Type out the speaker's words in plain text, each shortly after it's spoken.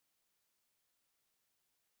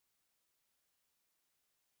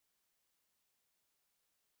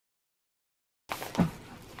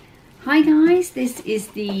Hi guys, this is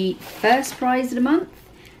the first prize of the month,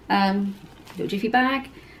 little jiffy bag.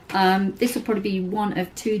 This will probably be one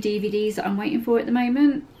of 2 DVDs that I'm waiting for at the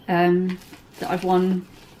moment, that I've won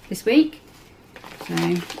this week. So,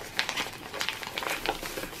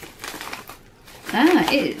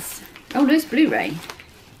 it is, oh no, it's Blu-ray,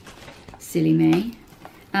 silly me,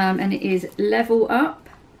 and it is Level Up,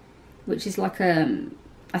 which is like a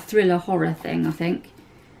thriller horror thing, I think.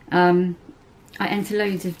 I enter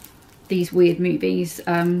loads of these weird movies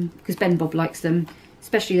because Ben Bob likes them,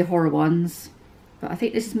 especially the horror ones, but I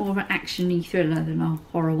think this is more of an action-y thriller than a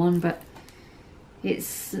horror one, but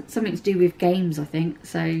it's something to do with games, I think,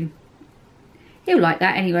 so he'll like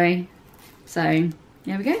that anyway. So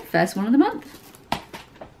there we go, first one of the month.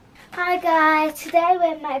 Hi guys, today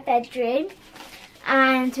we're in my bedroom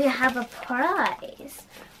and we have a prize.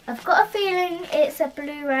 I've got a feeling it's a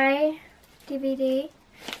Blu-ray DVD.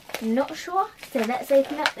 I'm not sure, so let's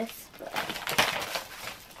open up this book.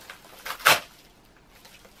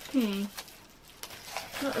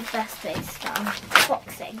 Not the best way to start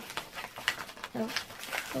unboxing. The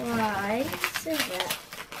prize, is it?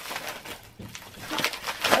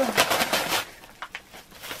 Oh.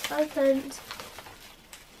 Opened.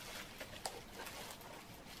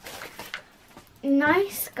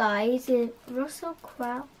 Nice Guys is Russell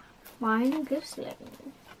Crowe, Ryan Gosling.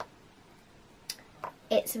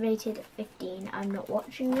 It's rated at 15. I'm not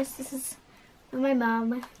watching this. This is for my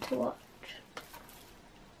mum to watch.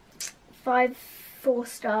 4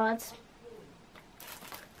 stars.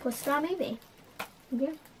 4-star movie.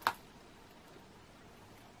 Yeah.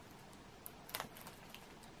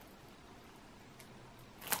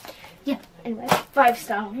 Yeah, anyway,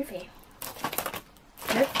 5-star movie.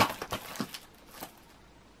 Nope.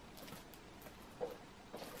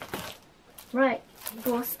 Right,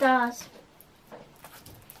 4 stars.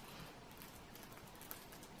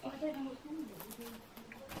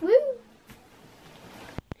 Woo!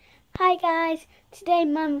 Hi guys, today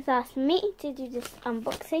Mum's asked me to do this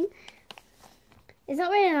unboxing. It's not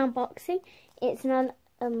really an unboxing, it's an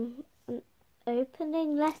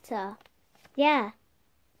opening letter. Yeah.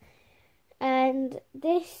 And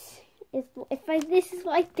this is this is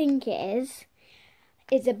what I think it is.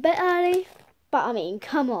 It's a bit early, but I mean,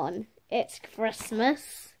 come on, it's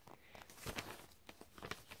Christmas.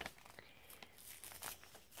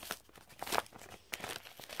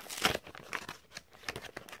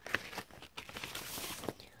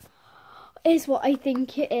 Is what I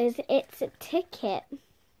think it is. It's a ticket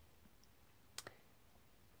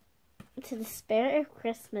to the Spirit of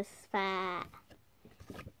Christmas Fair.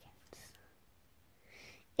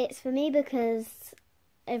 It's for me because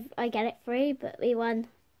I get it free, but we won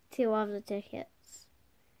 2 other tickets.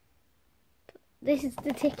 This is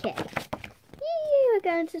the ticket. Yee, we're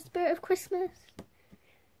going to the Spirit of Christmas.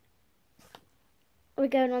 We're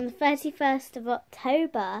going on the 31st of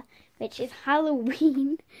October, which is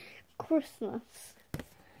Halloween. Christmas.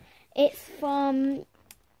 It's from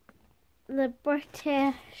the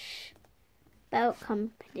British Belt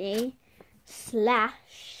Company /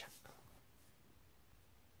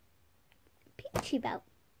 Peachy Belt.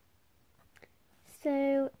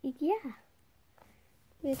 So yeah,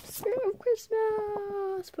 with Spirit of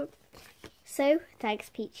Christmas. So thanks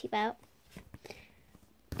Peachy Belt.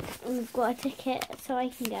 We've got a ticket so I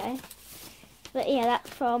can go. But yeah, that's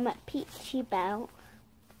from Peachy Belt.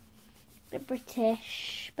 The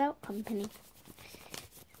British Belt Company.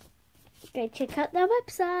 Go check out their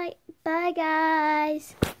website. Bye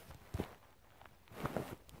guys.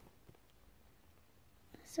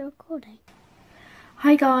 Still recording.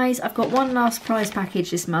 Hi guys, I've got one last prize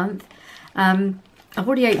package this month. I've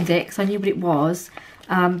already opened it because I knew what it was,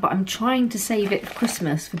 but I'm trying to save it for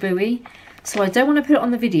Christmas for Booey, so I don't want to put it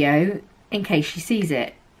on the video in case she sees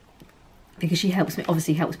it, because she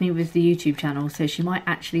obviously helps me with the YouTube channel, so she might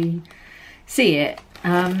actually see it.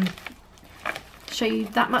 Show you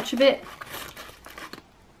that much of it.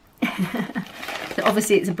 So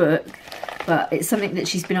obviously it's a book, but it's something that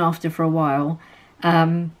she's been after for a while.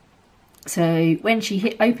 So when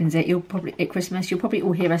she opens it, at Christmas, you'll probably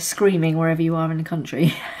all hear her screaming wherever you are in the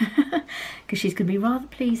country, because she's going to be rather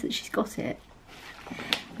pleased that she's got it.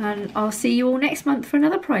 And I'll see you all next month for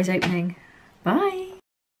another prize opening. Bye.